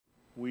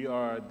We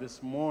are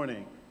this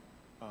morning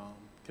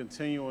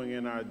continuing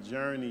in our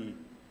journey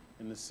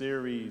in the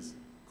series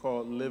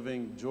called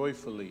Living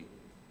Joyfully,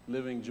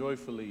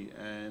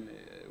 and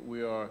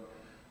we are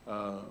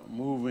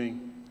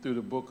moving through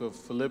the book of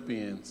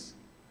Philippians,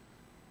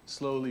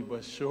 slowly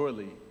but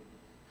surely.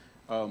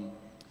 I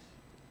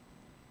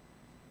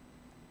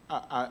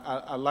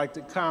like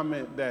to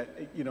comment that,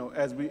 you know,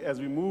 as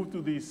we move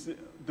through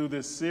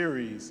this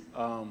series,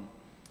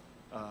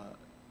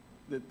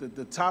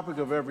 the topic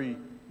of every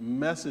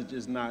message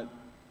is not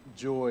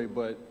joy,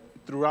 but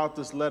throughout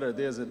this letter,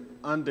 there's an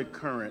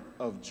undercurrent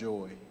of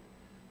joy.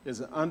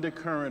 There's an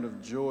undercurrent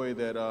of joy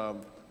that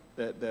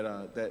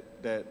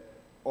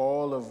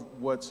all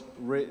of what's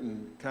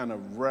written kind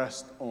of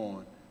rests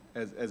on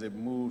as it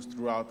moves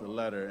throughout the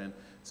letter. And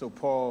so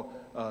Paul,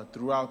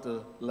 throughout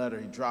the letter,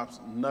 he drops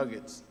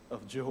nuggets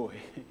of joy,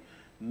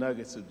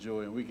 nuggets of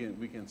joy, and we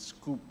can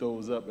scoop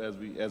those up as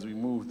we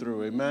move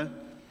through. Amen.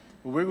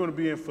 Well, we're going to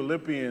be in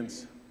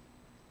Philippians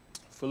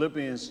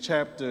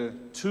chapter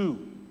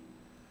 2,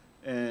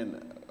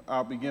 and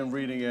I'll begin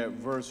reading at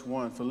verse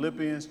 1.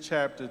 Philippians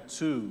chapter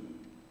 2,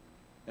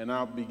 and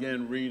I'll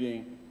begin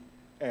reading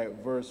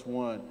at verse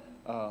 1.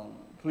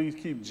 Please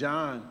keep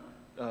John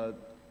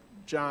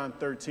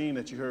 13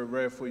 that you heard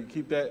read for you.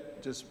 Keep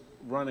that just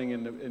running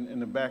in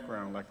the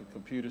background like a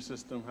computer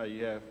system, how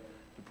you have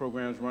the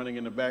programs running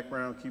in the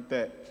background. Keep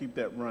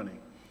that running.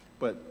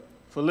 But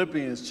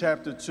Philippians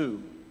chapter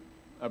 2,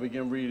 I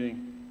begin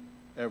reading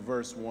at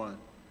verse 1.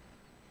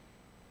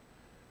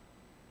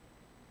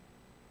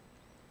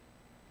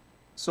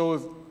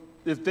 So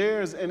if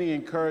there's any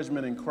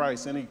encouragement in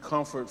Christ, any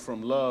comfort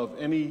from love,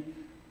 any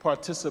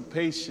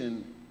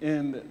participation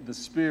in the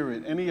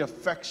Spirit, any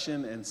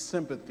affection and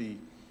sympathy,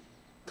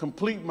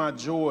 complete my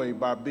joy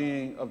by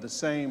being of the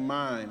same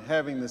mind,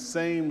 having the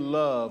same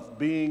love,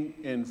 being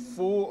in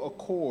full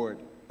accord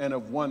and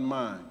of one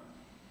mind.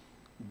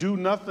 Do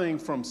nothing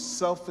from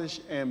selfish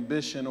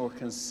ambition or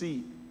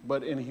conceit,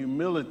 but in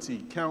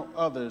humility count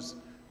others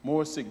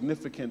more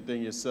significant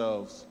than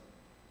yourselves.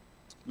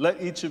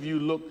 Let each of you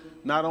look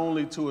not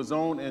only to his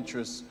own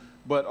interests,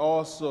 but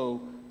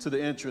also to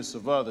the interests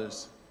of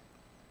others.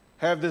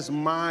 Have this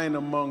mind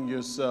among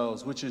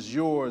yourselves, which is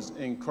yours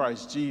in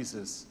Christ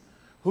Jesus,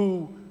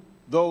 who,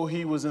 though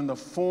he was in the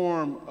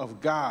form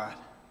of God,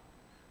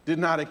 did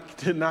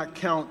not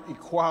count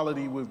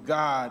equality with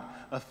God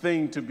a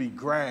thing to be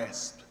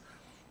grasped,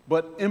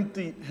 but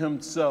emptied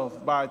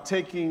himself by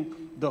taking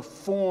the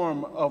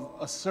form of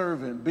a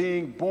servant,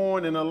 being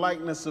born in the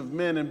likeness of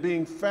men, and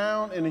being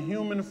found in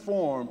human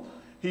form,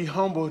 he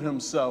humbled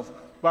himself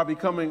by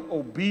becoming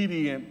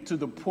obedient to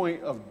the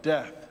point of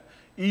death,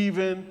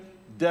 even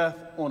death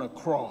on a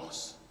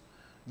cross.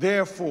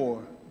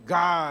 Therefore,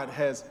 God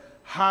has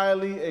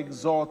highly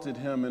exalted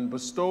him and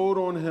bestowed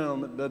on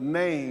him the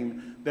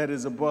name that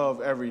is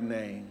above every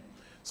name,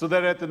 so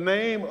that at the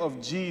name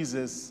of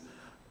Jesus,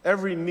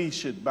 every knee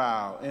should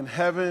bow in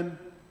heaven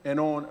and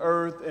on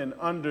earth and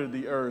under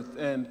the earth,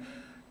 and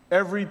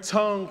every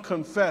tongue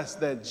confess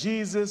that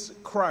Jesus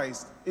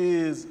Christ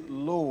is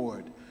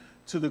Lord,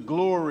 to the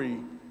glory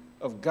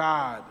of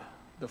God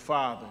the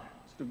Father.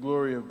 To the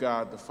glory of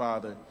God the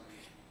Father.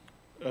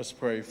 Let's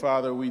pray.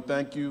 Father, we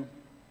thank you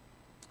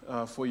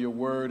for your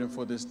word and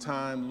for this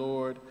time,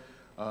 Lord.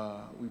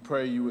 We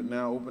pray you would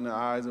now open the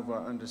eyes of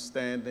our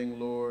understanding,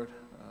 Lord.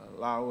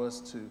 Allow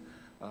us to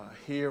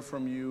hear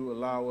from you.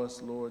 Allow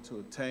us, Lord, to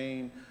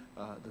attain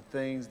the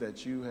things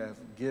that you have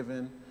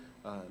given,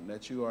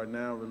 that you are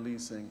now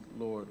releasing,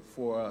 Lord,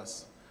 for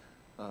us.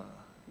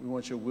 We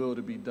want your will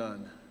to be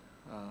done.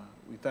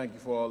 We thank you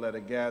for all that are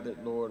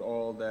gathered, Lord,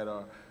 all that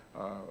are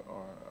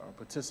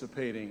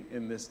participating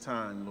in this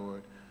time,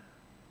 Lord.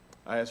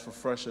 I ask for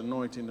fresh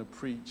anointing to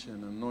preach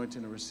and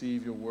anointing to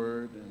receive your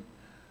word, and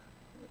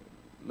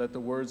let the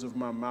words of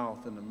my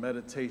mouth and the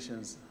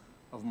meditations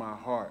of my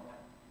heart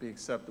be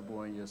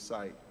acceptable in your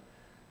sight.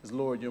 As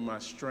Lord, you're my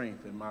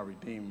strength and my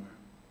redeemer.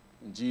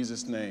 In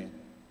Jesus' name,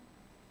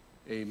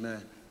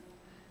 amen.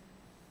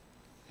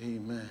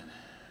 Amen.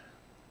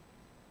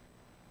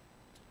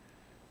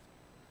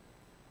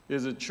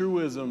 There's a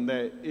truism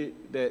that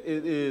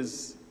it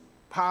is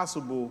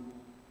possible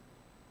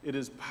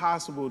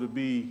to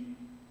be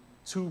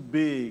too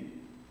big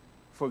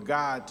for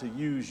God to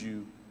use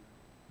you,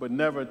 but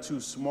never too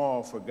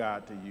small for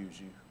God to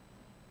use you.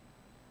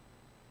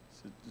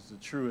 It's a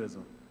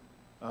truism.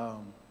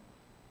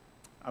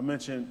 I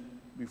mentioned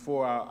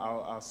before,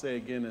 I'll say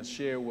again and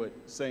share what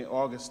St.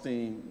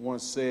 Augustine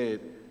once said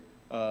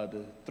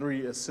the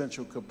three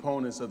essential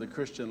components of the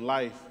Christian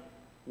life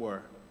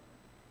were.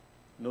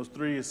 And those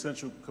three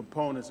essential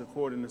components,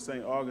 according to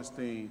St.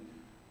 Augustine,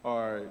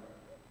 are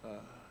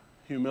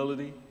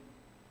humility,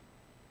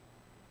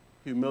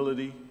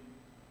 humility,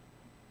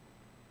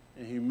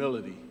 and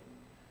humility.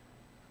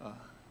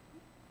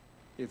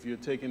 If you're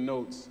taking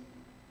notes,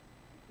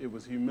 it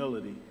was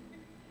humility.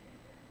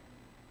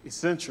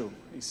 Essential.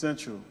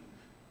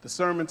 The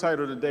sermon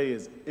title today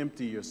is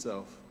Empty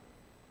Yourself.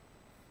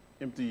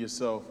 Empty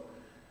yourself.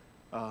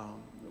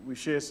 We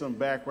share some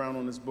background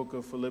on this book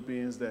of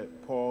Philippians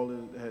that Paul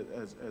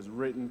has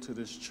written to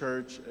this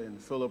church in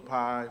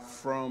Philippi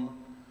from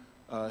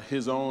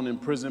his own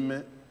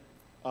imprisonment.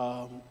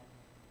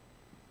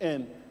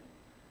 And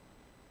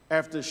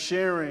after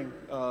sharing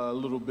a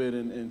little bit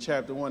in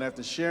chapter 1,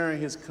 after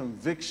sharing his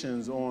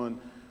convictions on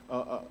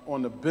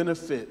the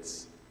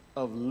benefits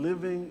of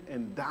living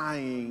and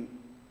dying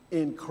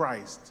in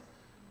Christ,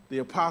 the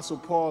Apostle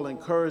Paul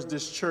encouraged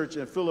this church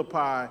in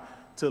Philippi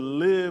to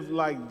live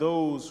like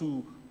those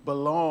who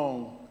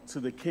belong to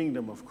the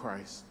kingdom of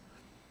Christ.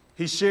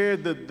 He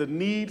shared the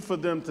need for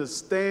them to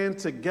stand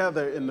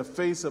together in the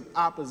face of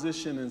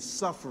opposition and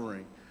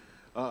suffering.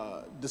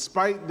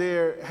 Despite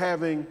their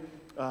having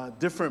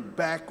different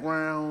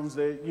backgrounds,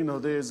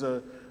 there's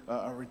a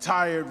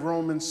retired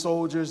Roman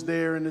soldiers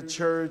there in the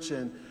church,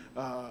 and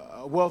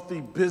a wealthy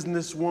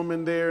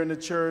businesswoman there in the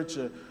church,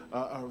 a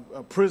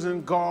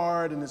prison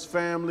guard and his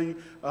family.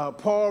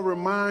 Paul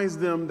reminds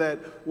them that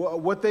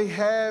what they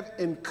have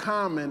in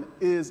common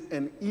is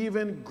an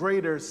even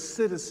greater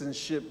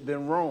citizenship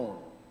than Rome.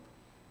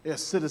 They're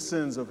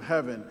citizens of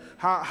heaven.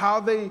 How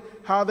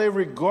they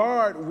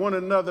regard one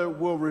another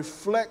will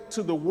reflect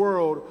to the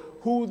world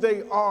who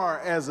they are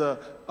as a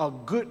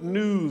good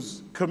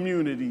news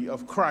community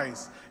of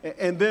Christ.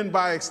 And then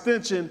by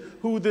extension,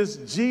 who this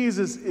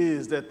Jesus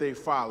is that they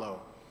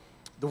follow.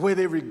 The way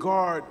they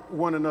regard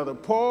one another.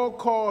 Paul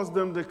calls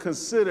them to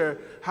consider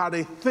how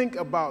they think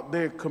about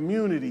their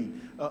community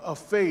of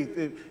faith.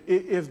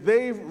 If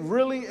they've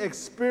really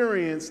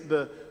experienced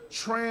the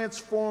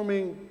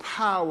transforming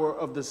power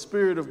of the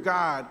Spirit of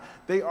God,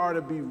 they are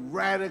to be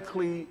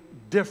radically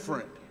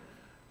different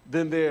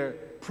than their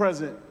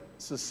present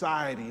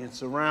society and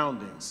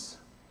surroundings.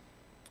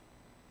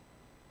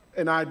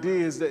 An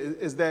idea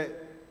is that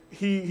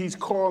he's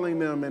calling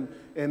them,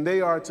 and they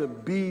are to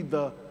be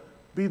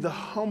the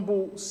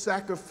humble,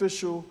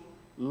 sacrificial,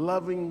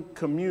 loving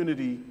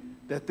community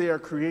that they are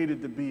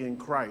created to be in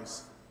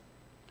Christ.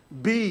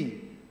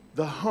 Be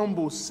the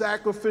humble,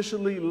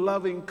 sacrificially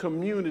loving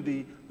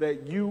community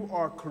that you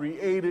are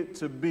created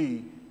to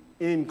be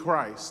in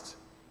Christ.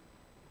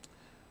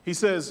 He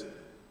says,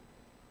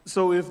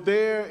 so if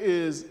there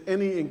is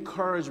any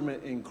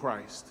encouragement in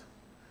Christ,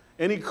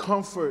 any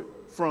comfort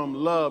from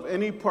love,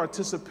 any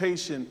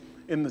participation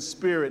in the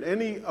Spirit,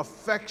 any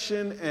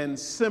affection and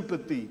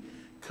sympathy,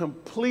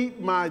 complete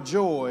my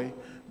joy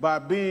by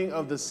being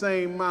of the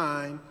same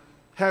mind,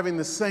 having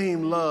the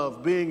same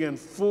love, being in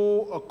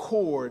full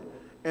accord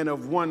and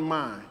of one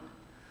mind.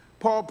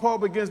 Paul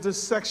begins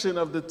this section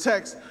of the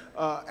text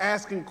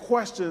asking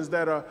questions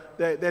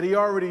that he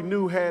already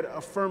knew had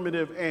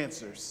affirmative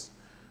answers.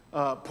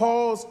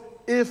 Paul's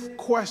if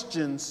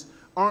questions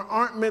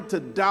aren't meant to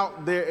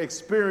doubt their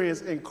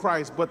experience in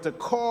Christ, but to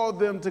call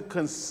them to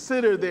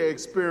consider their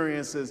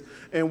experiences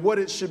and what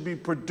it should be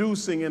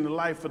producing in the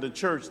life of the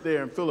church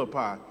there in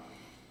Philippi.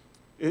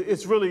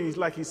 It's really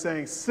like he's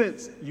saying,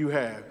 since you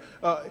have.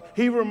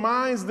 He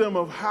reminds them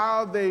of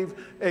how they've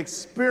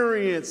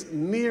experienced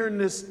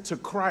nearness to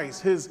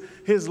Christ,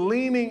 his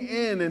leaning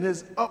in and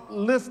his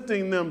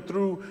uplifting them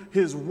through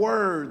his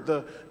word,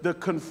 the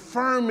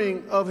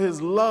confirming of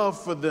his love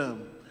for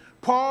them.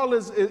 Paul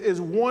is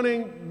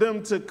wanting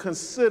them to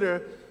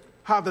consider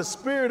how the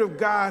Spirit of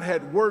God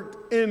had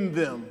worked in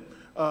them,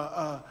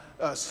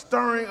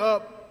 stirring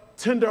up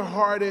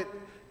tender-hearted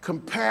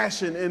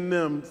compassion in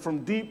them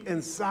from deep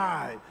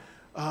inside,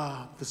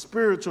 the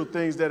spiritual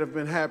things that have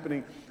been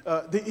happening.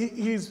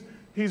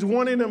 He's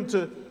wanting them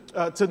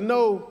to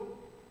know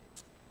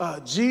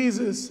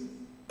Jesus,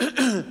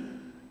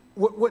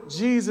 what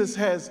Jesus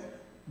has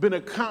been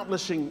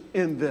accomplishing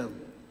in them.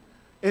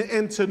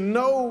 And to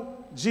know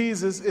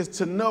Jesus is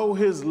to know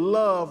his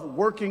love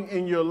working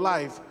in your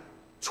life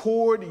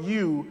toward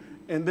you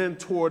and then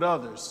toward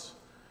others.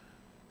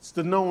 It's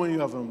the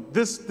knowing of him.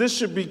 This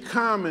should be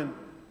common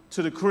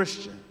to the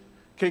Christian.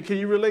 Can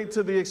you relate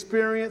to the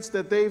experience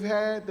that they've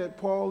had that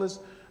Paul is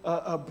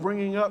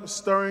bringing up,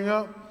 stirring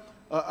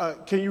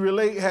up? Can you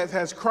relate?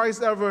 Has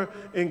Christ ever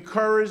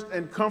encouraged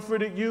and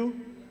comforted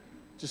you?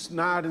 Just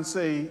nod and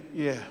say,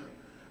 yeah.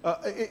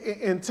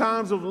 In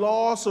times of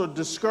loss or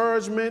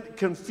discouragement,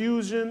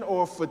 confusion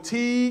or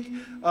fatigue,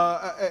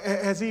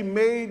 has he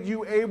made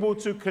you able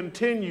to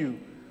continue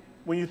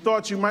when you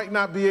thought you might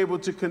not be able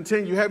to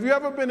continue? Have you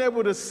ever been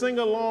able to sing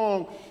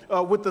along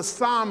with the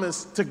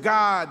psalmist to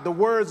God, the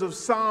words of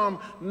Psalm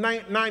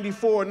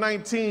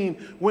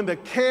 94:19, when the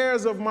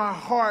cares of my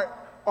heart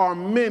are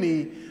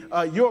many,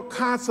 your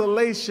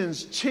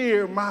consolations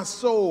cheer my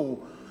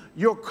soul,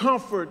 your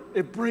comfort,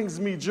 it brings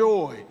me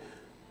joy.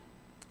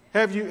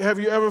 Have you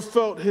ever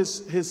felt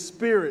his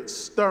spirit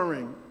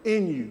stirring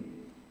in you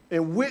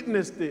and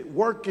witnessed it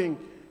working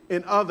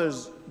in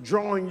others,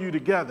 drawing you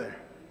together?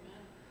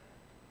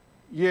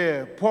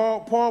 Yeah,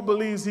 Paul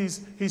believes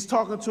he's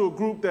talking to a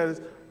group that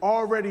has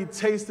already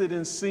tasted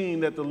and seen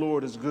that the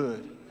Lord is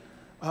good,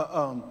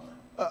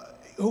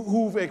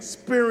 who've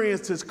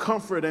experienced his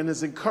comfort and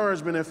his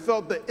encouragement and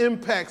felt the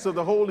impacts of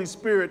the Holy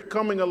Spirit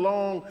coming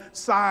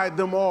alongside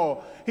them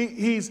all.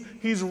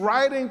 He's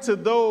writing to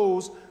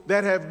those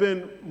that have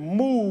been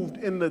moved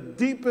in the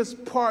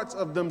deepest parts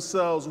of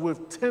themselves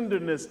with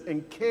tenderness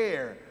and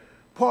care.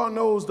 Paul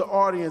knows the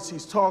audience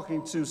he's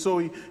talking to, so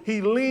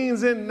he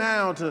leans in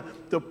now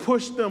to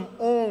push them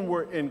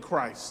onward in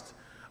Christ.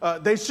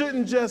 They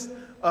shouldn't just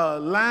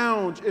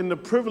lounge in the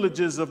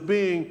privileges of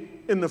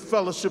being in the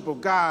fellowship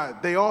of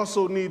God. They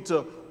also need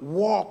to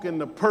walk in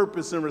the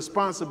purpose and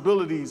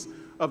responsibilities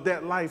of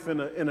that life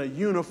in a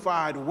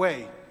unified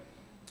way.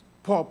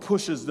 Paul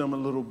pushes them a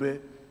little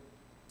bit.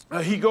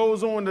 He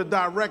goes on to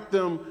direct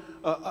them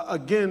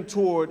again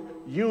toward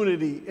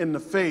unity in the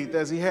faith,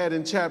 as he had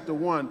in chapter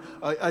 1,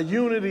 a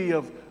unity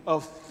of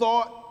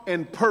thought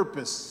and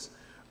purpose,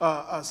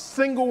 a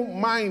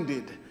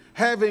single-minded,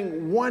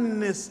 having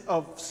oneness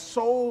of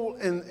soul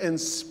and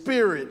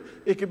spirit.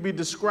 It could be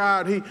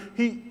described.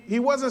 He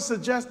wasn't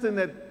suggesting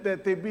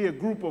that they be a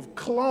group of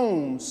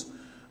clones,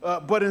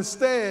 but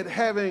instead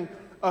having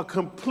a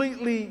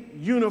completely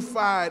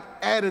unified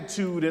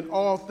attitude in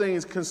all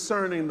things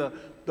concerning the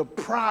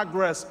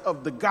progress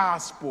of the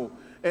gospel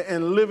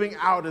and living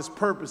out his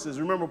purposes.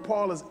 Remember,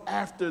 Paul is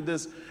after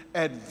this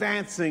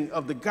advancing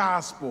of the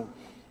gospel.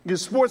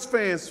 Sports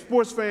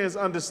fans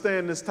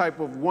understand this type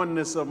of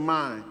oneness of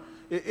mind.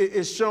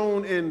 It's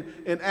shown in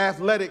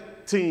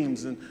athletic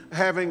teams and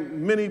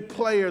having many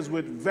players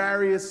with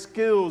various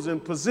skills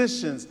and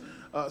positions.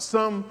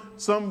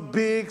 Some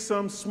big,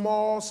 some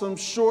small, some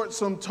short,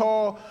 some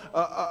tall,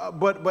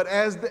 but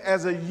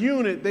as a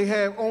unit, they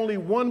have only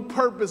one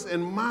purpose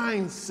and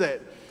mindset,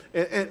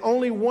 and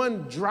only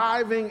one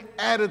driving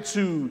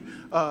attitude,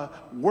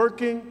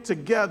 working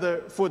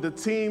together for the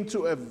team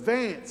to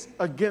advance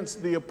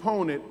against the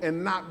opponent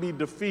and not be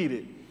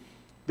defeated.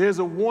 There's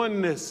a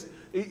oneness,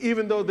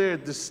 even though they're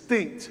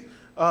distinct.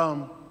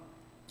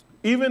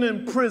 Even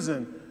in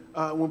prison,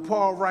 when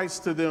Paul writes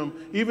to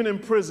them, even in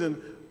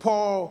prison,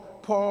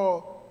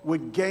 Paul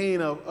would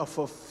gain a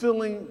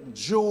fulfilling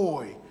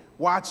joy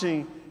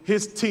watching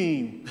his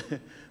team,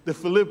 the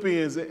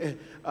Philippians,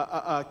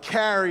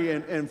 carry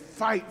and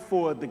fight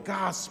for the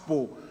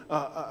gospel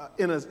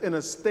in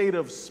a state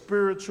of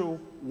spiritual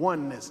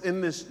oneness,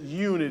 in this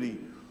unity.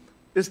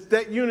 It's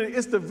that unity,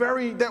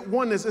 that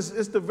oneness,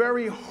 it's the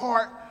very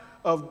heart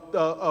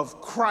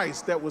of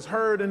Christ that was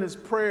heard in his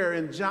prayer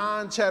in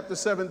John chapter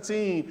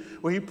 17,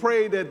 where he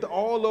prayed that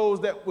all those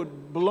that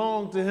would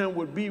belong to him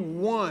would be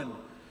one,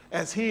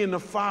 as he and the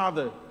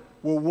Father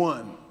were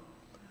one.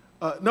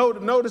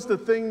 Notice the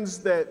things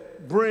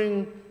that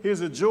bring,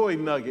 here's a joy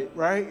nugget,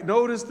 right?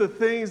 Notice the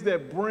things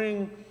that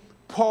bring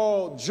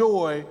Paul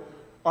joy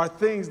are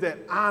things that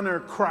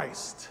honor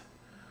Christ.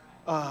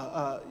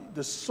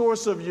 The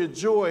source of your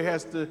joy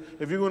has to,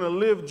 if you're going to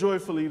live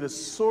joyfully, the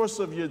source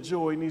of your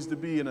joy needs to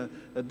be in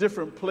a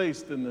different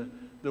place than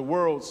the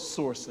world's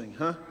sourcing,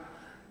 huh?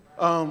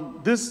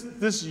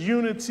 This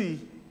unity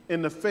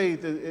in the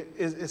faith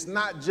is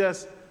not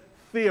just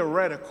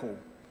theoretical.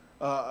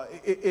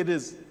 It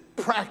is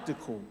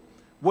practical.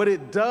 What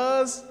it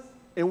does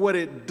and what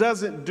it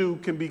doesn't do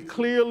can be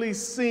clearly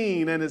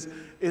seen and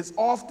is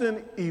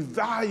often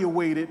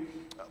evaluated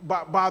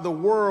by the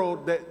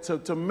world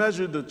to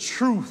measure the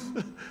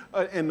truth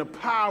and the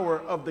power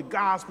of the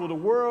gospel. The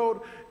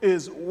world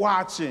is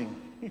watching.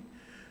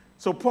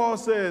 So Paul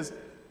says,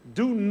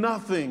 do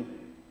nothing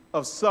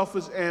of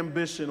selfish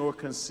ambition or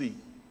conceit,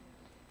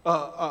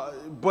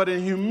 but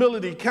in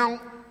humility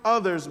count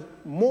others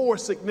more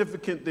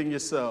significant than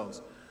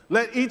yourselves.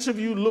 Let each of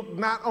you look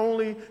not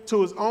only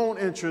to his own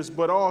interests,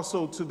 but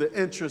also to the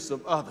interests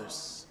of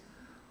others.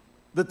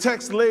 The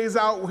text lays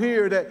out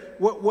here that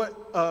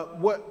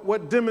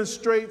what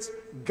demonstrates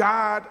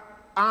God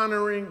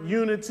honoring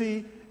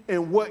unity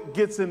and what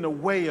gets in the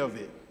way of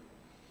it.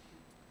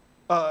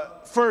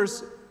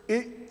 First,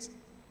 it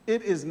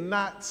is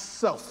not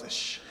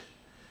selfish.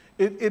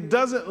 It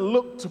doesn't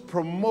look to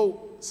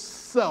promote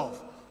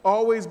self,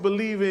 always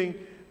believing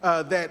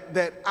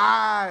that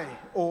I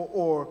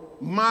or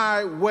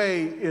my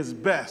way is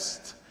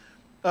best.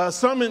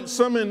 Some in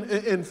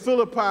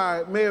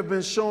Philippi may have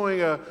been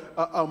showing a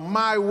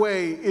my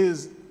way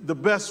is the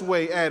best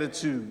way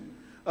attitude,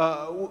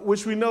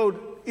 which we know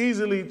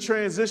easily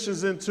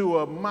transitions into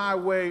a my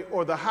way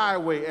or the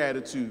highway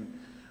attitude,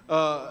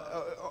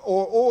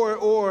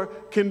 or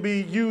can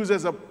be used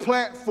as a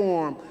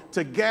platform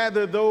to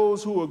gather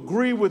those who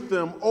agree with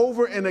them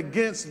over and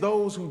against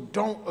those who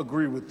don't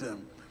agree with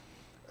them.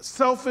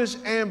 Selfish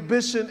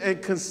ambition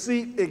and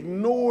conceit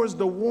ignores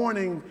the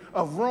warning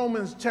of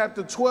Romans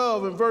chapter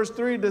 12 and verse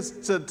 3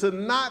 to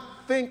not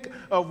think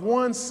of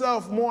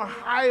oneself more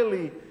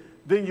highly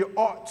than you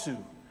ought to.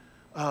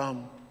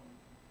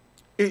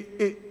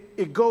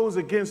 It goes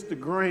against the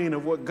grain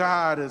of what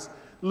God is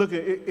looking.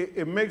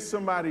 It makes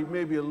somebody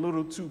maybe a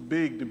little too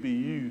big to be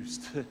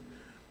used.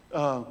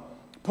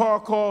 Paul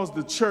calls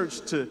the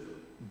church to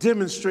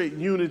demonstrate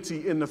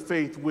unity in the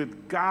faith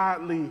with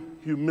godly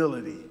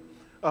humility.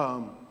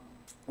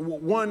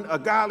 A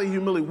godly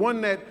humility,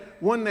 one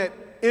that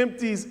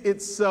empties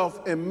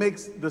itself and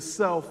makes the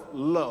self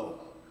low.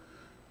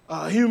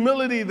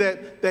 Humility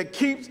that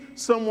keeps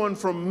someone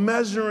from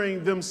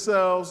measuring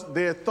themselves,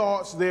 their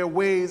thoughts, their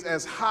ways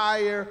as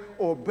higher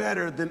or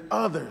better than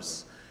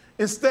others.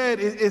 Instead,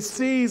 it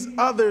sees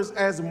others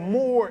as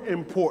more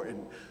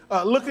important,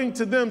 looking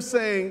to them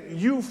saying,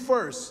 you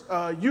first,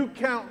 you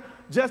count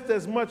just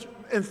as much,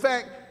 in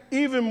fact,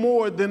 even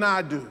more than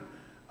I do.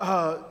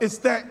 It's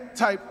that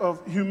type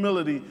of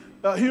humility.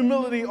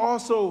 Humility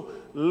also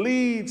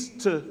leads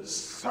to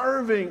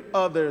serving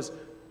others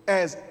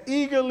as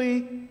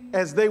eagerly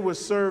as they would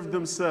serve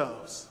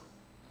themselves.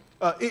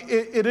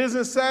 It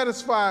isn't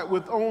satisfied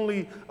with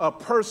only a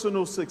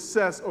personal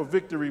success or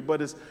victory,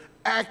 but is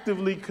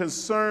actively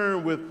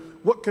concerned with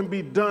what can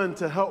be done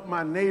to help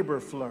my neighbor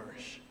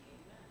flourish.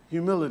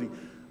 Humility.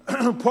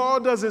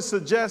 Paul doesn't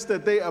suggest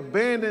that they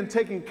abandon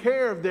taking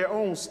care of their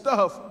own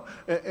stuff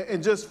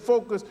and just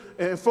focus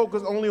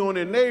only on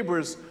their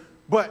neighbors,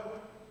 but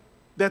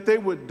that they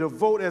would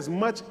devote as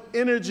much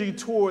energy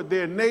toward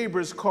their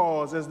neighbor's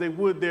cause as they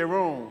would their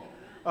own.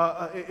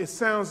 It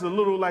sounds a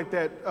little like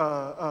that,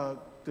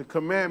 the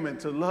commandment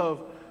to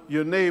love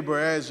your neighbor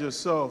as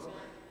yourself.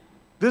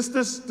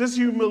 This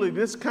humility,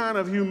 this kind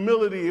of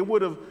humility, it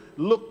would have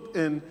looked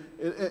and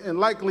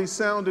likely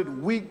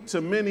sounded weak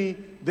to many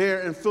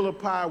there in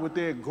Philippi with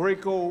their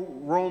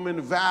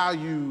Greco-Roman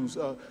values,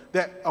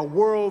 that a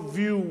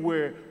worldview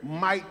where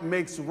might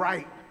makes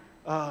right.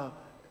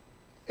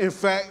 In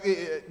fact,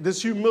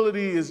 this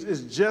humility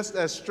is just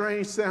as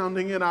strange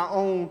sounding in our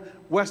own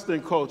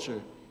Western culture.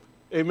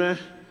 Amen?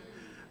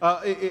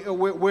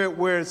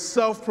 Where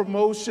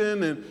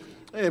self-promotion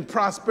and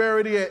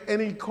prosperity at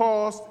any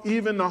cost,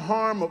 even the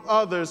harm of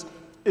others,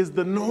 is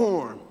the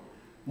norm,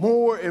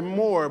 more and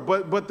more.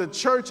 But the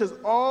church has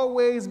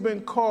always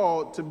been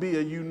called to be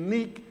a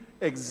unique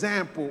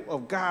example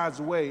of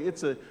God's way.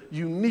 It's a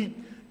unique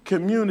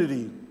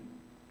community.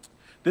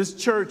 This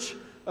church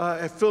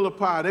at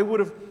Philippi, they would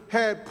have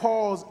had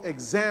Paul's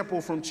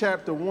example from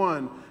chapter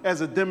 1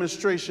 as a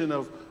demonstration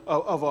of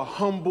a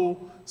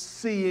humble,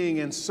 seeing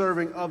and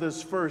serving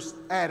others first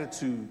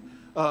attitude.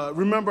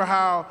 Remember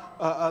how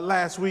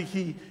last week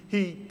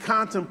he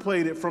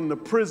contemplated from the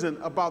prison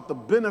about the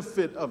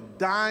benefit of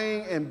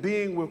dying and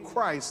being with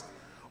Christ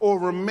or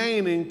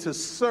remaining to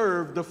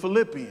serve the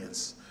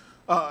Philippians,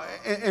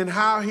 and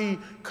how he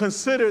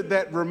considered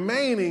that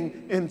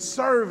remaining and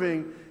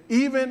serving,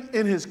 even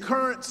in his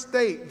current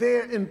state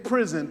there in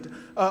prison,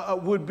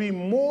 would be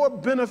more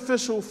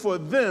beneficial for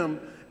them,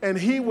 and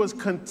he was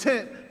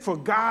content for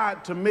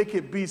God to make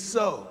it be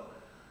so.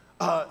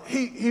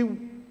 He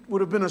would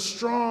have been a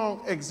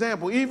strong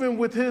example. Even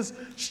with his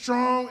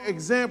strong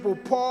example,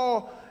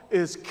 Paul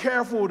is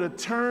careful to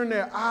turn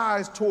their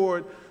eyes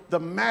toward the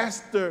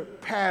master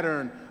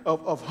pattern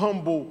of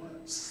humble,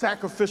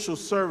 sacrificial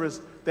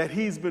service that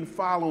he's been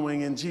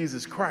following in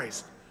Jesus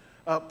Christ.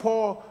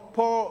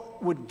 Paul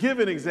would give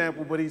an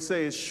example, but he'd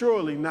say, it's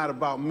surely not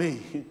about me.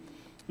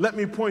 Let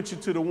me point you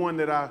to the one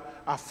that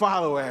I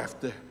follow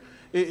after.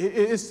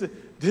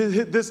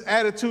 This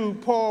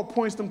attitude Paul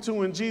points them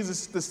to in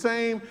Jesus, the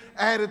same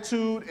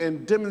attitude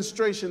and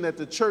demonstration that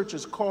the church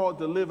is called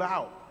to live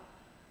out.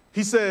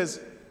 He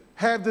says,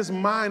 have this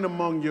mind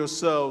among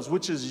yourselves,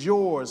 which is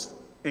yours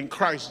in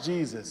Christ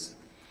Jesus,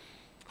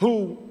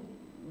 who,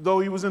 though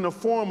he was in the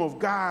form of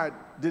God,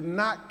 did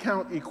not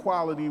count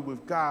equality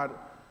with God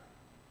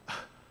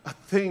a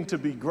thing to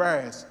be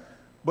grasped,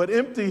 but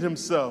emptied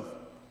himself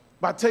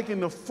by taking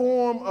the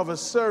form of a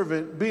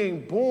servant,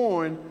 being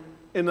born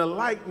in the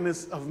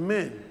likeness of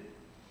men.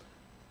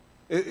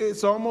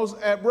 It's almost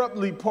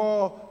abruptly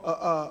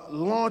Paul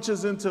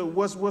launches into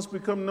what's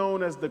become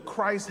known as the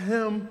Christ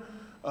hymn.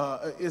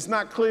 It's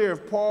not clear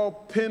if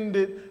Paul penned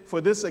it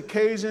for this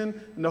occasion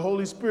and the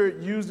Holy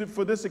Spirit used it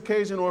for this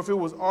occasion, or if it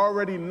was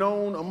already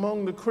known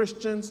among the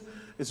Christians.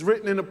 It's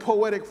written in a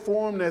poetic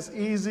form that's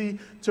easy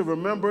to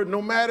remember.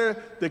 No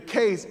matter the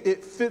case,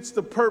 it fits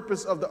the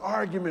purpose of the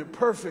argument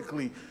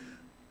perfectly.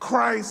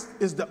 Christ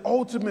is the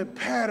ultimate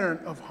pattern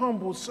of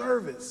humble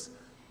service.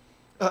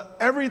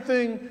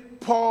 Everything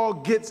Paul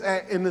gets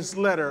at in this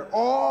letter,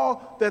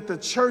 all that the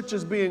church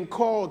is being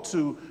called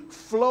to,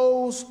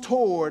 flows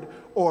toward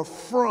or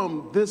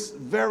from this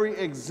very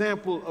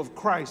example of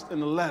Christ in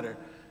the letter.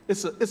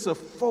 It's a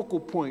focal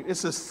point.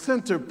 It's a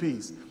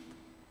centerpiece.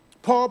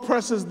 Paul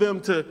presses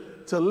them to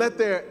let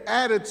their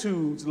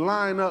attitudes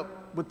line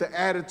up with the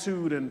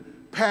attitude and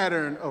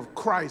pattern of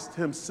Christ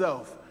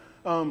himself.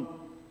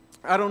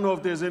 I don't know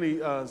if there's any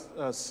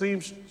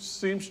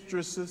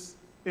seamstresses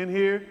in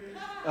here.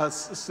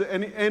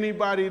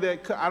 Anybody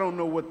that, I don't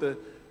know what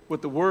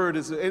the word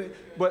is,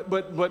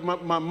 but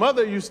my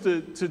mother used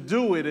to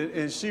do it,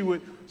 and she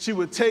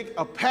would take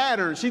a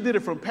pattern. She did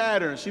it from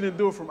patterns. She didn't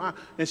do it from,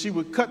 and she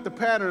would cut the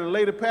pattern and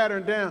lay the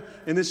pattern down,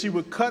 and then she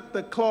would cut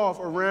the cloth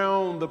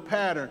around the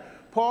pattern.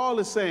 Paul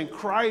is saying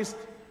Christ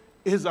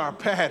is our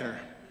pattern.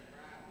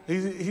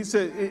 He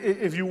said,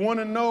 if you want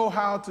to know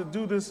how to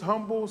do this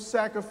humble,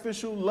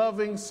 sacrificial,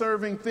 loving,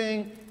 serving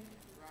thing,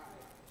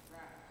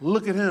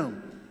 look at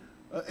him.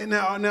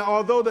 Now,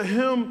 although the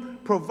hymn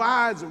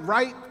provides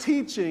right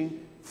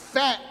teaching,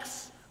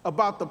 facts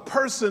about the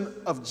person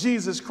of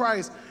Jesus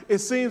Christ, it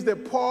seems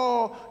that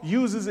Paul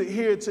uses it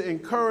here to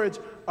encourage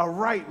a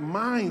right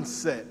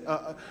mindset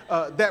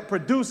that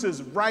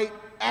produces right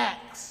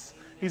acts.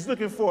 He's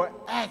looking for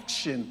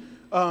action.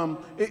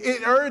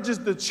 It urges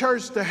the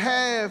church to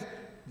have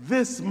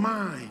this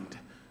mind.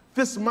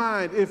 This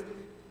mind.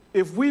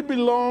 If we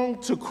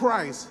belong to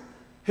Christ,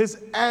 his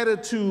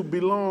attitude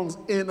belongs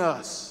in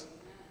us.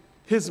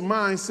 His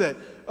mindset.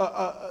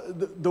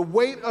 The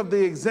weight of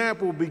the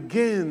example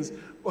begins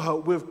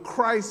with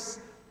Christ's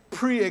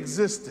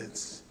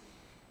pre-existence.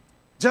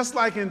 Just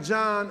like in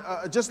John,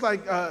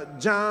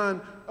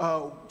 John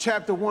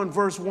chapter 1,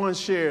 verse 1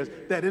 shares,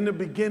 that in the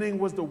beginning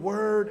was the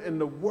Word, and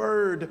the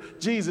Word,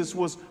 Jesus,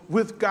 was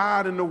with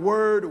God, and the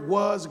Word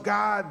was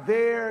God.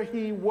 There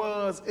he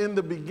was in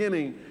the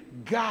beginning,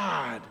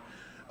 God.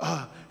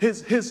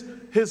 His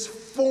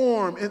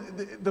form,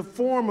 the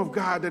form of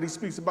God that he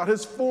speaks about,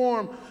 his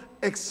form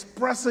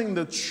expressing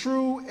the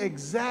true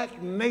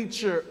exact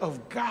nature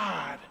of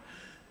God.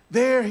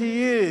 There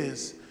he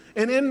is.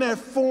 And in that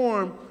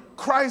form,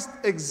 Christ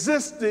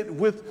existed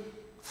with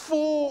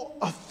full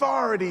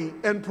authority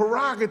and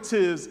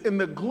prerogatives in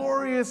the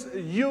glorious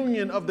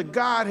union of the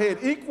Godhead,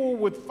 equal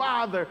with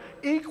Father,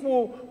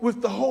 equal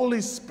with the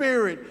Holy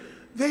Spirit.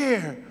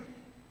 There,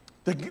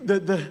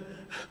 the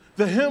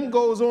hymn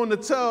goes on to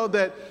tell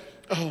that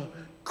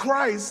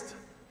Christ,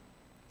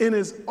 in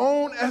his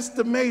own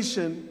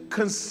estimation,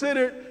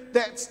 considered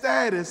that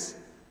status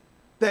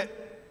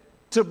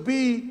to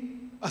be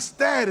a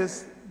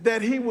status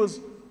that he was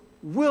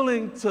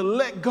willing to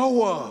let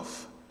go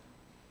of.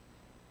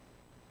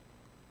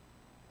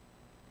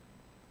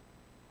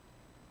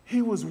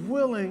 He was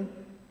willing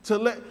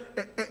to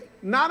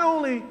not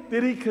only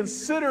did he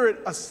consider it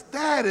a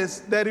status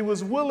that he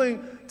was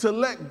willing to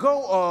let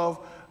go of,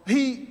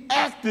 he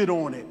acted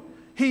on it.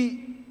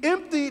 He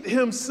emptied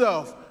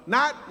himself,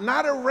 not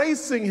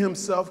erasing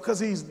himself because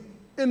he's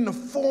in the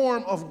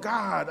form of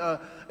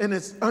God and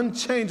it's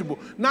unchangeable.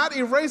 Not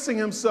erasing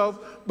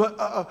himself,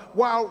 but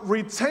while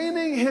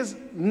retaining his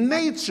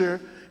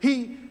nature,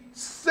 he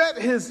set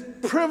his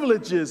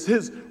privileges,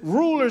 his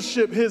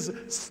rulership, his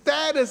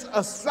status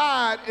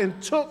aside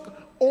and took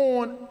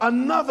on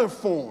another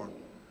form,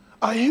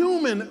 a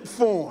human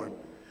form,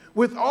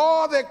 with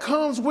all that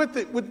comes with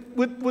it,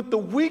 with the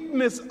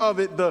weakness of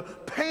it, the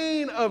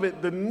pain of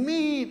it, the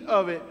need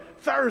of it,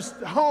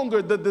 thirst,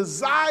 hunger, the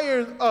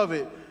desires of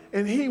it.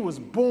 And he was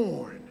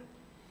born.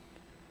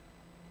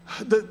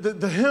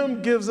 The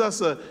hymn gives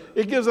us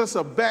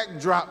a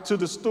backdrop to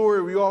the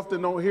story we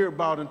often don't hear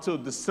about until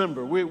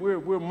December.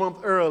 We're a month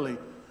early,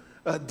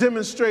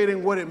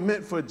 demonstrating what it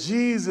meant for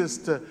Jesus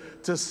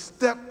to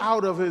step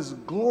out of his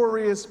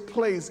glorious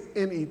place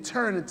in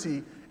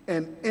eternity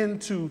and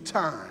into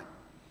time.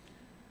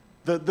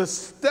 The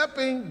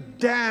stepping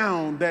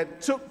down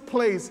that took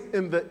place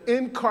in the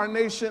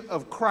incarnation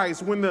of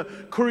Christ, when the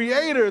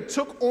Creator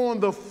took on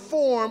the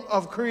form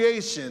of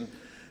creation.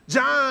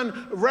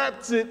 John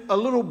wraps it a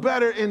little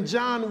better in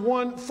John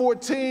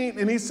 1:14,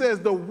 and he says,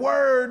 the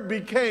Word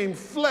became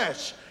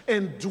flesh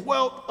and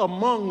dwelt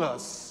among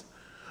us.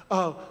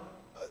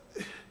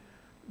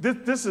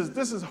 This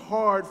is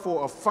hard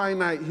for a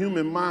finite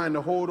human mind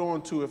to hold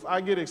on to. If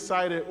I get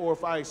excited or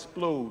if I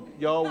explode,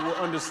 y'all will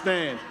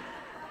understand.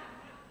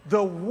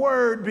 The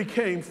Word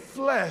became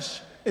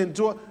flesh and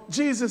dwelt.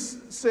 Jesus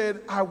said,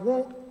 I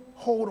won't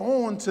hold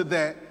on to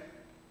that,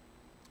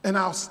 and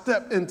I'll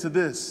step into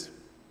this.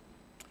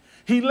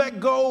 He let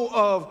go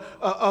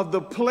of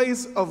the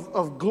place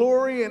of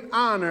glory and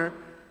honor,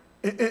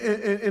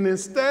 and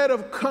instead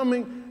of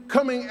coming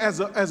as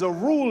a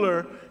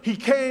ruler, he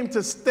came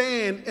to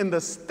stand in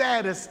the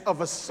status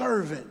of a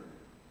servant.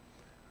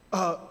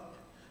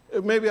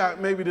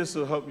 Maybe this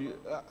will help you.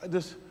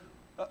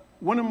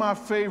 One of my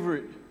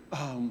favorite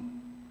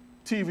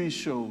TV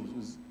shows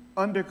is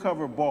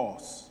Undercover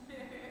Boss.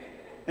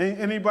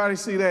 Anybody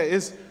see that?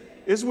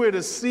 It's where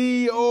the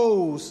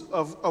CEOs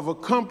of a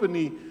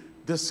company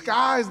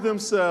disguise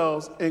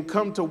themselves and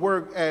come to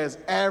work as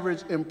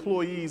average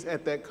employees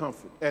at that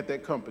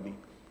company.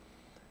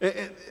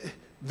 And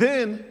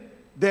then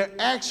they're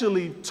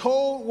actually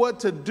told what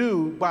to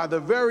do by the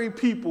very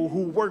people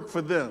who work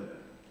for them.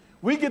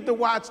 We get to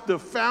watch the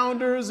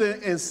founders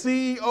and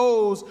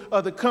CEOs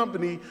of the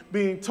company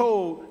being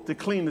told to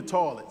clean the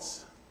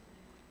toilets.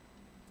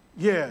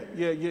 Yeah.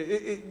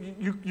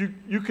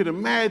 You can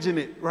imagine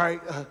it,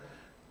 right?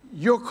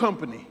 Your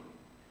company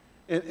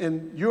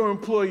and your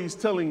employees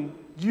telling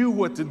you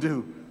what to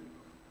do.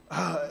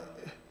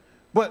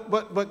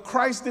 But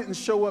Christ didn't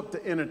show up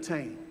to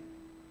entertain.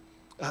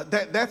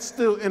 That's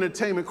still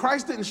entertainment.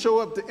 Christ didn't show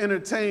up to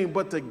entertain,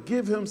 but to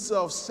give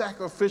himself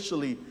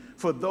sacrificially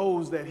for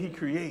those that he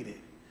created.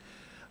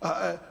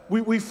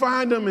 We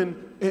find him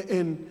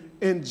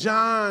in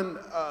John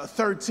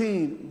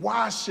 13,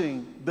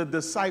 washing the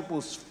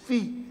disciples'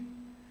 feet.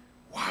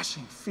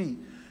 Washing feet.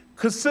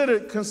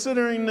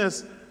 Considering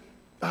this,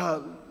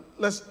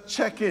 let's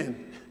check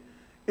in.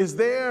 Is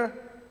there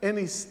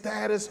any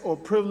status or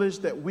privilege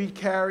that we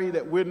carry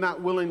that we're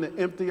not willing to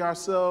empty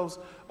ourselves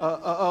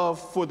of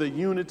for the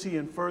unity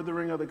and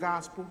furthering of the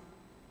gospel?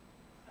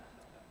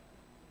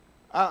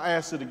 I'll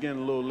ask it again a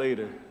little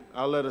later.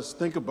 I'll let us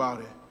think about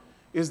it.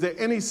 Is there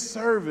any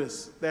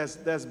service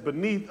that's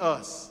beneath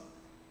us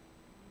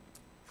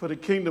for the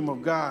kingdom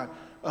of God?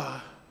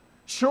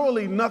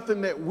 Surely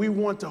nothing that we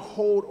want to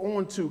hold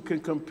on to can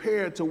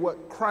compare to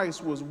what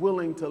Christ was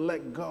willing to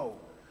let go.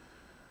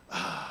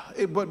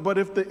 But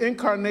if the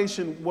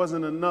incarnation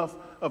wasn't enough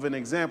of an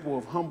example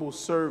of humble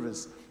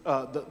service,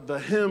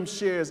 the hymn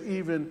shares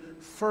even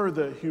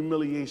further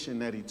humiliation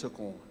that he took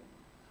on.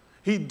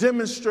 He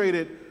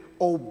demonstrated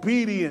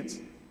obedience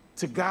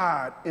to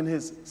God in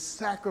his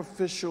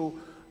sacrificial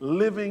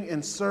living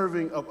and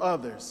serving of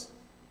others.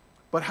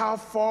 But how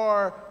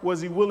far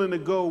was he willing to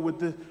go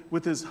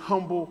with his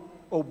humble,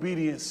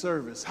 obedient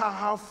service?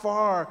 How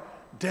far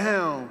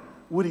down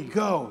would he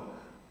go?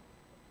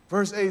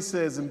 Verse 8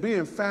 says, and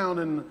being found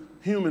in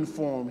human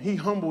form, he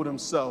humbled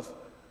himself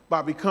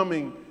by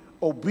becoming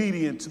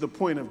obedient to the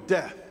point of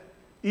death,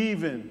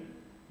 even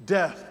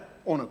death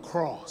on a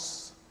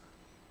cross.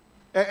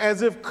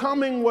 As if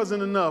coming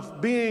wasn't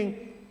enough,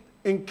 being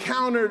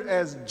encountered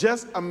as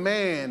just a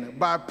man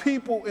by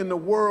people in the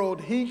world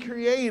he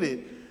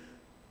created,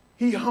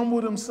 he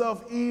humbled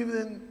himself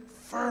even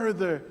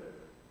further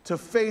to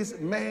face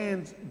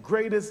man's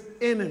greatest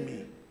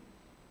enemy,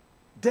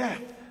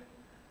 death.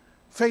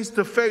 Face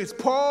to face.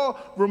 Paul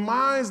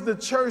reminds the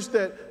church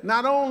that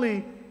not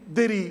only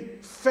did he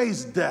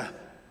face death,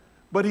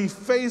 but he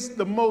faced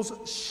the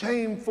most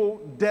shameful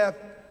death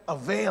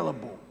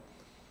available.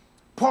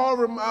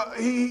 Paul,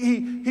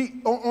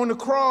 on the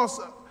cross,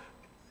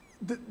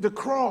 the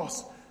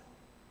cross,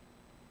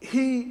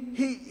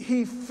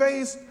 he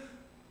faced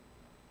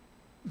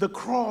the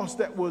cross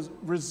that was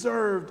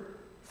reserved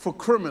for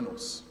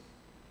criminals.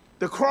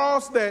 The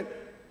cross that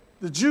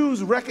the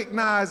Jews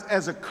recognized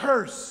as a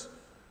curse,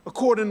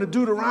 according to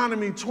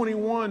Deuteronomy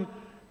 21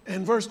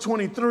 and verse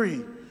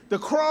 23. The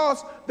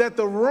cross that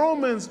the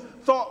Romans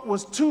thought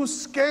was too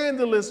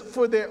scandalous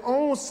for their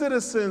own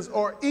citizens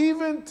or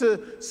even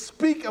to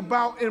speak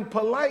about in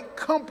polite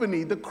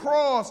company. The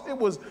cross, it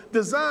was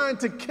designed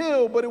to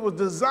kill, but it was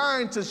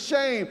designed to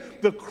shame.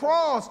 The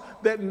cross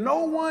that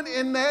no one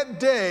in that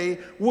day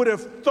would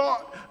have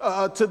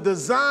thought to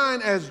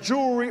design as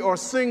jewelry or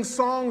sing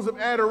songs of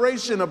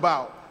adoration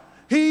about.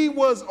 He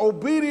was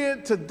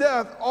obedient to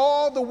death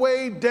all the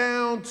way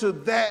down to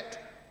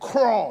that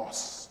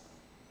cross.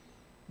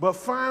 But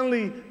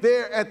finally,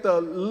 there at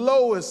the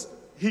lowest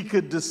he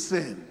could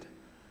descend,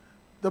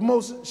 the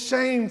most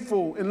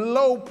shameful and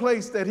low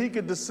place that he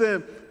could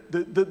descend,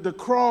 the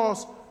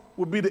cross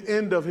would be the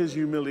end of his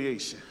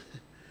humiliation.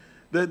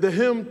 The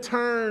hymn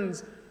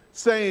turns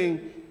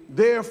saying,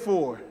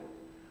 therefore,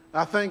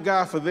 I thank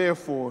God for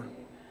therefore.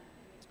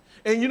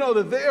 And you know,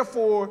 the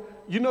therefore,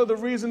 you know the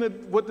reason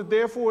what the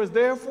therefore is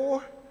there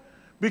for?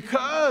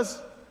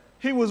 Because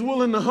he was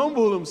willing to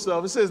humble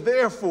himself. It says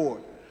therefore.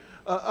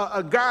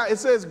 God, it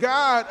says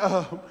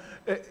God,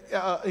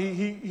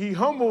 he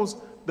humbles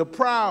the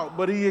proud,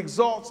 but he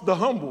exalts the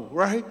humble,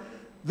 right?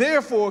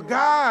 Therefore,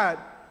 God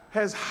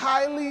has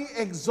highly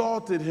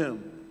exalted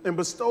him and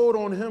bestowed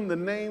on him the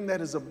name that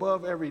is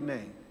above every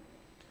name.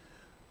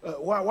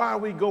 Why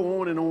we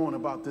go on and on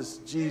about this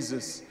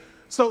Jesus?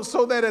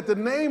 So that at the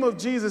name of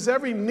Jesus,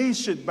 every knee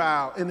should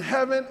bow in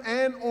heaven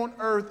and on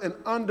earth and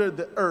under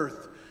the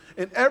earth.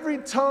 And every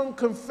tongue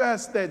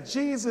confess that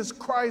Jesus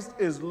Christ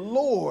is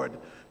Lord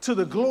to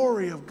the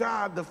glory of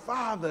God the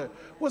Father.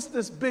 What's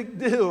this big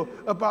deal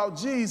about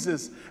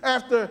Jesus?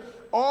 After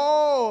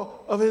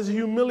all of his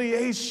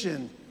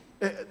humiliation,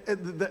 at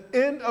the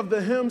end of the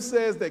hymn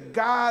says that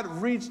God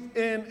reached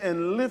in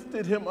and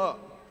lifted him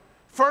up.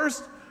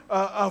 First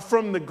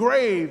from the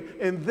grave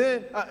and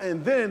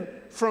then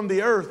from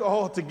the earth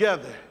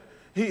altogether.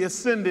 He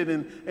ascended,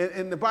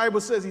 and the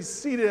Bible says he's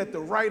seated at the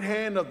right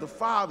hand of the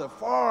Father,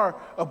 far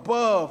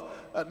above.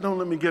 Don't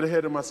let me get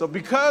ahead of myself.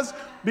 Because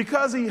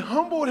he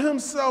humbled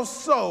himself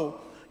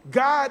so,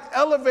 God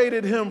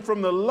elevated him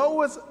from the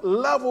lowest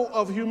level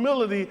of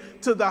humility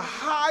to the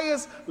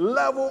highest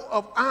level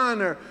of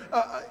honor.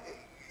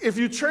 If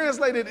you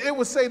translate it, it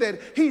would say that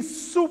he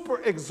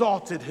super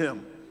exalted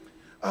him.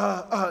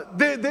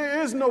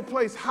 There is no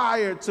place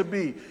higher to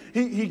be.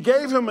 He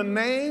gave him a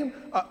name,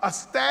 a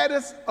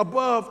status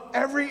above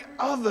every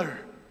other.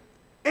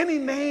 Any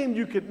name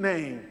you could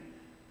name,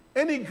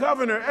 any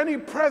governor, any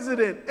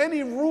president,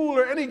 any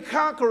ruler, any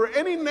conqueror,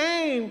 any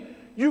name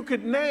you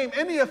could name,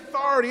 any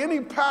authority, any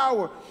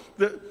power.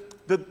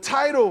 The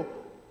title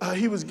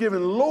he was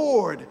given,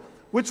 Lord,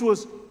 which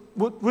was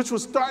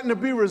starting to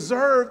be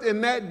reserved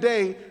in that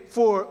day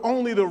for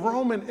only the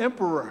Roman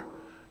emperor.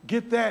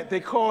 Get that?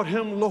 They called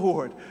him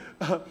Lord.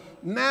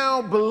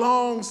 Now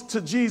belongs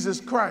to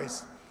Jesus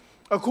Christ.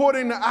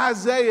 According to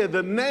Isaiah,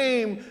 the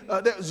name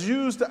that was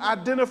used to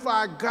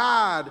identify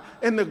God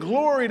and the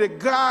glory that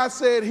God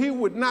said he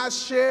would not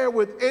share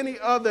with any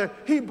other,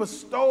 he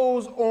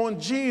bestows on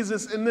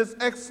Jesus in this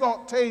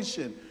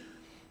exaltation.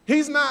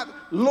 He's not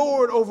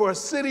Lord over a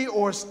city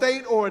or a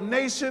state or a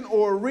nation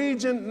or a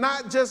region,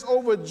 not just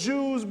over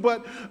Jews,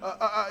 but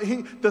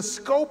the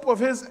scope of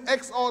his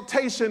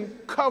exaltation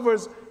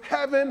covers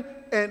heaven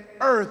and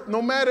earth,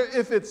 no matter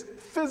if it's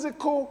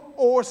physical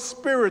or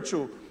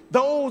spiritual.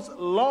 Those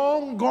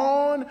long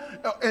gone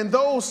and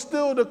those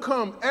still to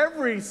come,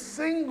 every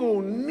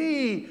single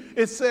knee,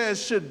 it says,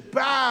 should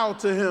bow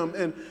to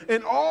him.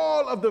 And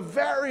all of the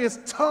various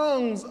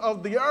tongues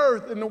of the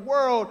earth and the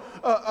world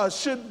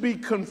should be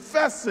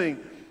confessing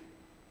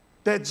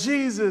that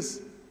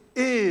Jesus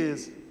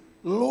is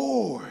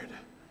Lord.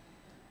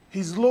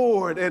 He's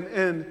Lord.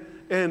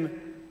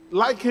 And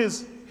like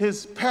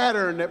his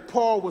pattern that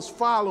Paul was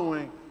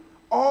following,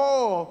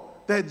 all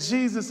that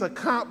Jesus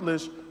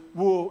accomplished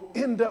will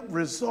end up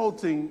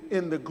resulting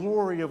in the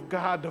glory of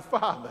God the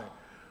Father.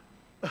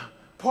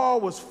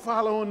 Paul was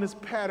following this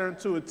pattern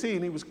to a T,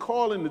 and he was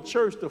calling the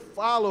church to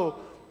follow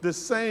the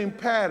same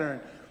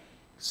pattern.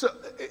 So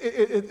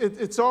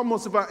it's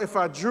almost, if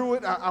I drew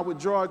it, I would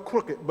draw it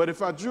crooked. But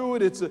if I drew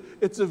it,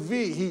 it's a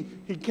V.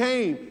 He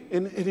came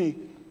and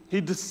he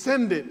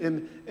descended,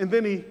 and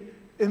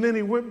then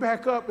he went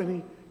back up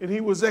and he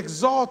was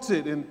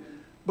exalted.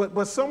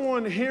 But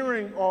someone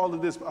hearing all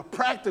of this, a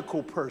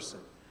practical person,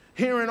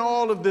 hearing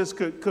all of this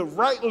could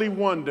rightly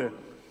wonder,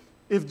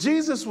 if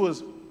Jesus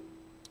was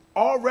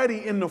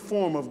already in the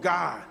form of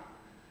God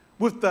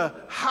with the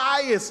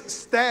highest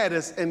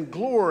status and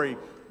glory,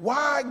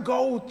 why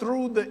go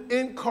through the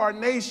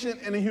incarnation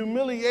and the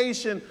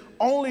humiliation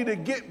only to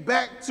get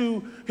back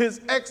to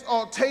his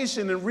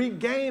exaltation and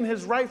regain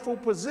his rightful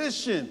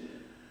position?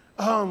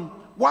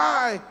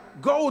 Why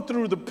go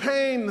through the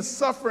pain, the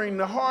suffering,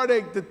 the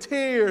heartache, the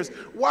tears?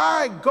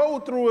 Why go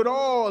through it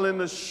all? And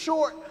the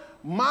short,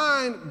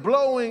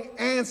 mind-blowing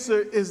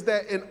answer is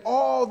that in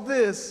all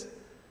this,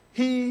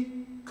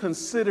 he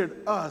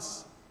considered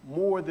us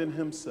more than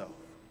himself.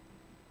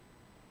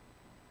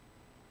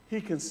 He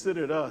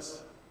considered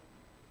us.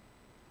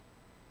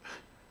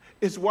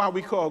 It's why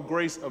we call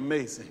grace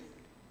amazing.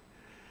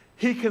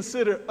 He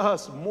considered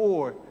us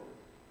more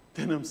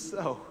than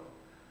himself.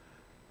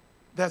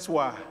 That's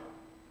why.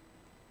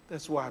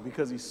 That's why,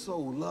 because he so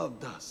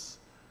loved us.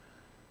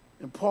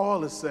 And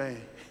Paul is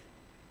saying,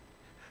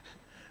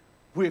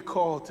 we're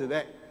called to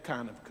that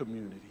kind of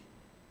community.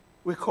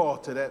 We're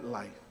called to that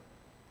life.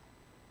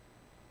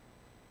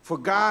 For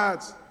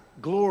God's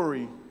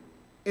glory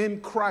in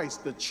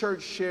Christ, the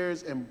church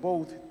shares in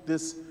both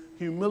this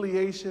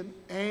humiliation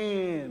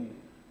and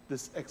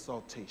this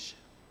exaltation.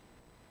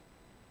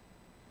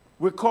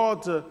 We're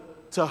called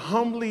to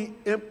humbly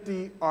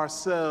empty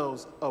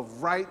ourselves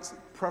of rights,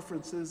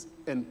 preferences,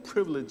 and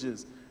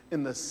privileges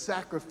in the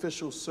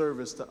sacrificial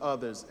service to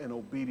others and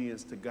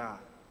obedience to God.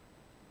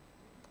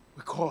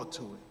 We're called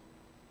to it.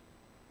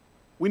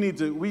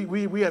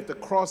 We have to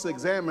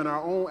cross-examine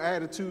our own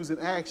attitudes and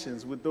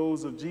actions with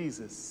those of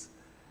Jesus.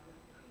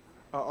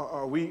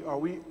 Are we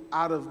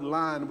out of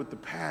line with the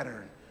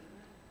pattern?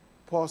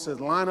 Paul says,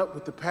 line up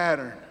with the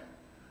pattern.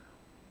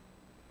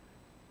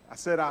 I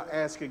said I'll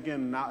ask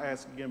again, and I'll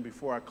ask again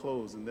before I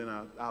close, and then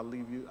I'll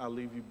leave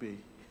you be.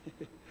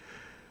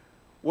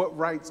 What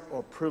rights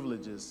or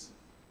privileges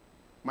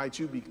might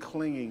you be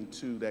clinging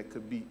to that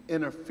could be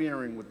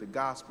interfering with the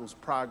gospel's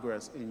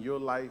progress in your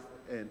life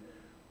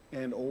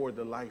and or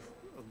the life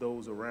of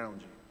those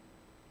around you?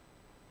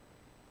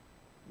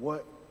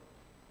 What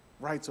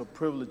rights or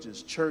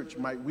privileges, church,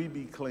 might we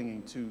be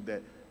clinging to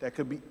that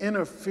could be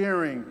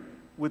interfering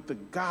with the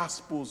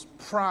gospel's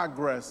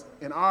progress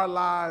in our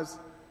lives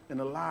and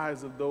the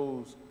lives of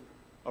those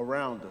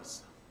around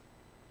us?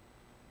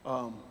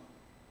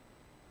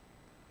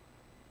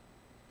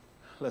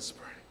 Let's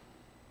pray.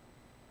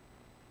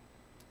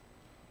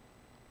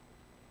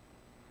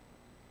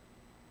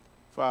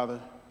 Father,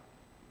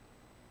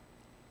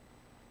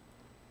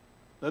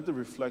 let the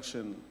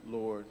reflection,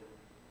 Lord,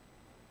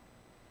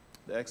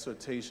 the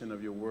exhortation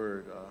of your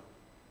word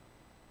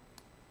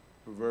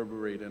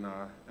reverberate in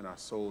our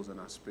souls and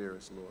our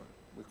spirits, Lord.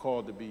 We're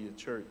called to be your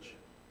church.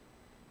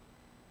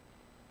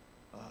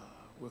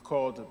 We're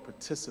called to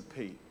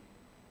participate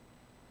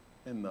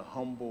in the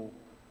humble,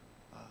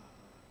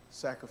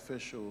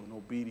 sacrificial, and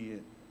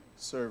obedient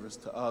service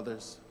to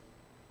others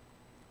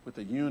with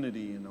a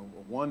unity and a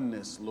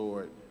oneness,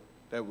 Lord,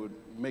 that would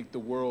make the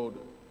world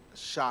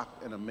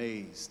shocked and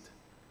amazed.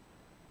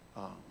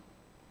 A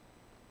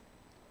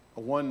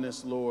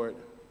oneness, Lord,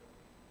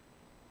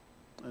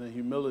 and a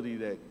humility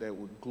that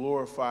would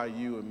glorify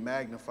you and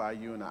magnify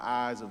you in the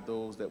eyes of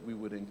those that we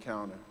would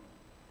encounter.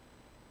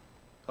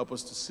 Help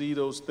us to see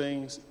those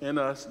things in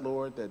us,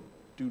 Lord, that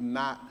do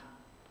not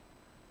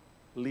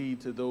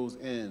lead to those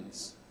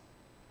ends.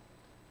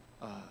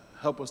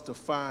 Help us to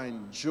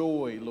find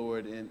joy,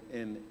 Lord,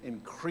 in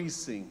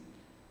increasing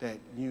that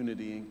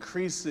unity,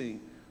 increasing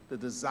the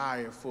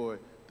desire for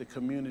the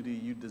community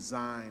you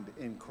designed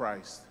in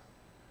Christ.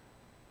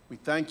 We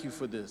thank you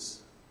for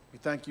this. We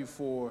thank you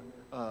for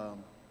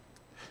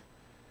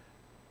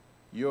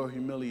your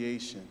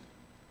humiliation,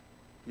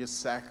 your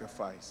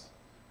sacrifice,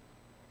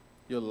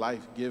 your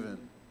life given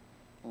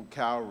on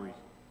Calvary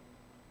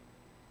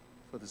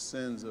for the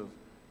sins of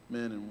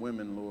men and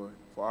women, Lord,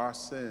 for our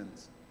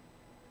sins.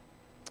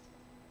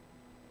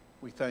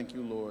 We thank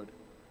you, Lord,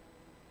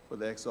 for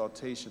the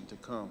exaltation to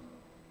come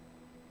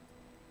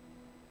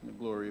in the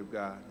glory of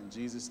God. In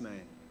Jesus'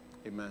 name,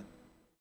 amen.